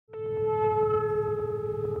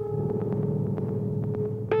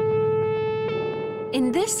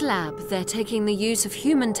In this lab, they're taking the use of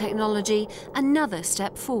human technology another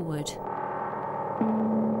step forward.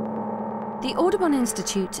 The Audubon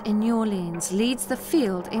Institute in New Orleans leads the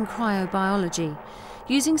field in cryobiology,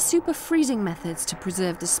 using super freezing methods to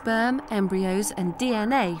preserve the sperm, embryos and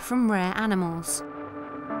DNA from rare animals.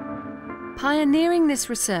 Pioneering this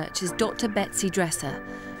research is Dr. Betsy Dresser.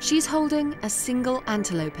 She's holding a single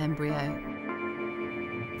antelope embryo.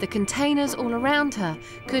 The containers all around her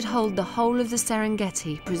could hold the whole of the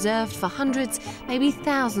Serengeti, preserved for hundreds, maybe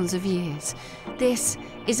thousands of years. This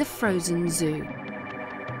is a frozen zoo.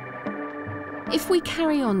 If we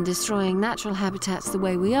carry on destroying natural habitats the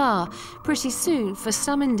way we are, pretty soon, for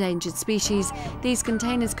some endangered species, these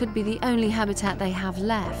containers could be the only habitat they have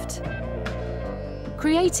left.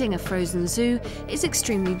 Creating a frozen zoo is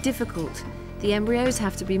extremely difficult. The embryos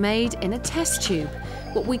have to be made in a test tube,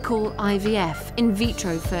 what we call IVF, in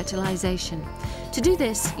vitro fertilization. To do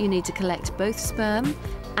this, you need to collect both sperm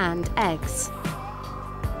and eggs.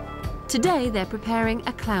 Today, they're preparing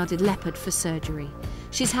a clouded leopard for surgery.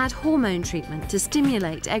 She's had hormone treatment to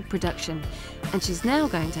stimulate egg production, and she's now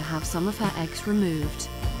going to have some of her eggs removed.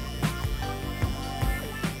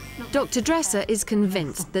 Dr. Dresser is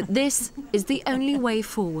convinced that this is the only way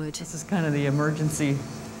forward. This is kind of the emergency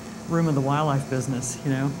room of the wildlife business,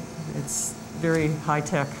 you know. It's very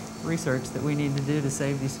high-tech research that we need to do to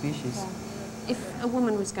save these species. Yeah. If a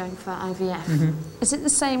woman was going for IVF, is it the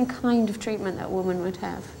same kind of treatment that a woman would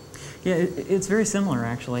have? Yeah, it's very similar,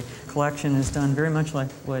 actually. Collection is done very much like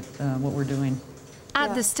what we're doing.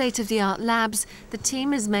 At the state-of-the-art labs, the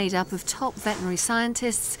team is made up of top veterinary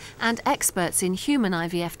scientists and experts in human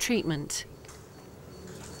IVF treatment.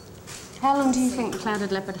 How long do you think the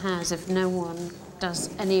clouded leopard has if no one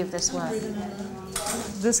does any of this work?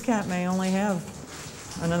 This cat may only have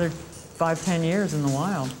another 5–10 years in the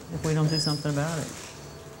wild if we don't do something about it.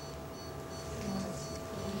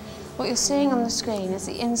 What you're seeing on the screen is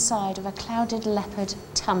the inside of a clouded leopard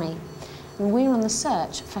tummy. And we're on the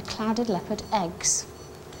search for clouded leopard eggs.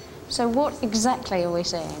 So what exactly are we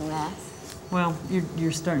seeing there? Well,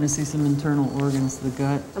 you're starting to see some internal organs, the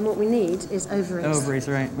gut. And what we need is ovaries. Ovaries,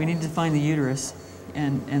 right. We need to find the uterus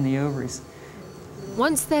and the ovaries.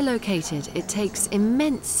 Once they're located, it takes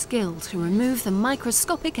immense skill to remove the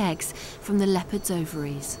microscopic eggs from the leopard's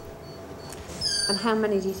ovaries. And how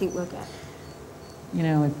many do you think we'll get? You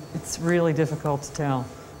know, it's really difficult to tell.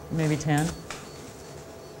 Maybe 10.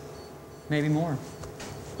 Maybe more.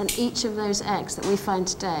 And each of those eggs that we find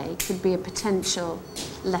today could be a potential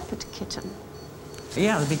leopard kitten.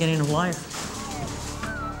 Yeah, the beginning of life.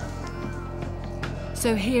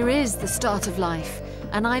 So here is the start of life,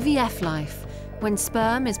 an IVF life, when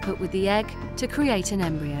sperm is put with the egg to create an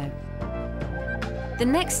embryo. The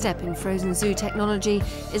next step in frozen zoo technology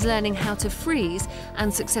is learning how to freeze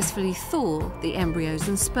and successfully thaw the embryos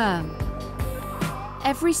and sperm.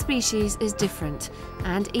 Every species is different,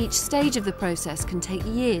 and each stage of the process can take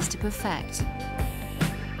years to perfect.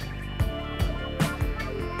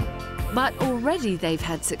 But already they've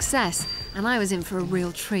had success, and I was in for a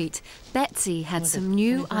real treat. Betsy had some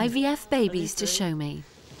new IVF babies to show me.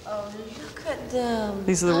 Oh, look at them.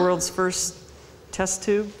 These are the world's first test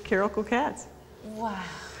tube caracal cats. Wow.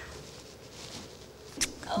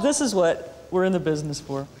 This is what we're in the business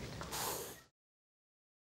for.